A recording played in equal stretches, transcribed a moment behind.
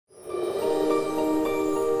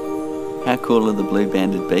cool are the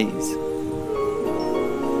blue-banded bees?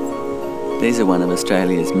 These are one of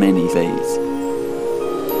Australia's many bees.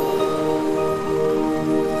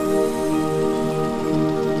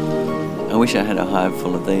 I wish I had a hive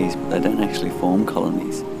full of these, but they don't actually form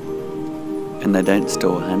colonies. And they don't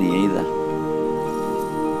store honey either.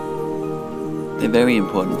 They're very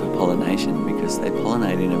important for pollination because they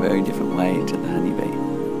pollinate in a very different way to the honeybee.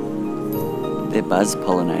 They're buzz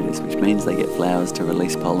pollinators, which means they get flowers to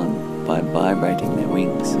release pollen by vibrating their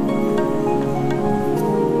wings.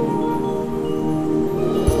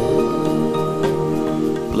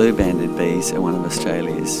 Blue-banded bees are one of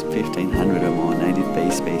Australia's 1,500 or more native bee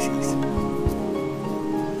species.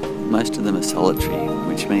 Most of them are solitary,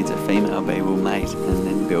 which means a female bee will mate and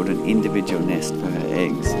then build an individual nest for her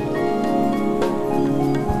eggs.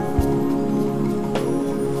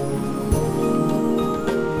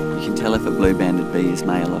 You can tell if a blue-banded bee is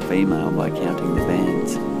male or female by counting the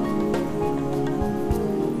bands.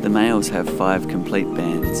 The males have 5 complete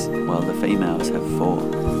bands, while the females have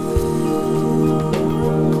 4.